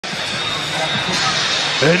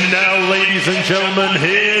And now, ladies and gentlemen,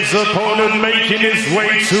 his opponent making his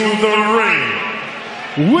way to the ring,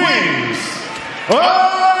 WingsOfRedemption!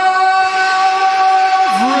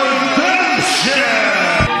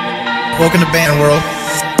 Welcome to Banner World.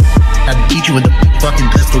 I beat you with a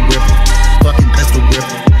fucking pistol grip. Fucking pistol grip.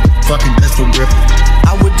 Fucking pistol grip.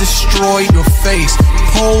 I would destroy your face.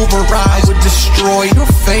 Pulverize. I would destroy your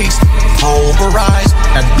face. Pulverize.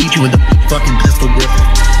 I beat you with a fucking pistol grip.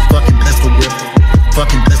 Fucking pistol grip.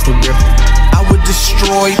 Fucking pistol grip. I would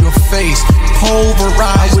destroy your face.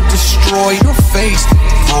 Pulverize. I would destroy your face.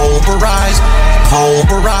 Pulverize.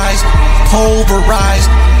 Pulverize. Pulverize.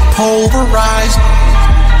 Pulverize.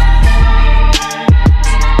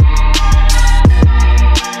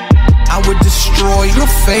 I would destroy your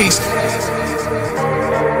face.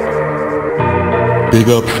 Big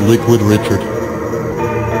up Liquid Richard.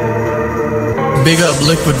 Big up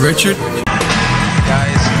Liquid Richard.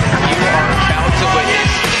 Guys, you are about to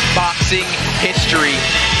witness boxing history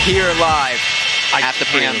here live. I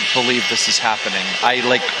can't believe this is happening.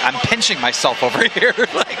 I'm pinching myself over here.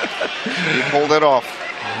 You pulled it off.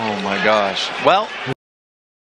 Oh my gosh. Well.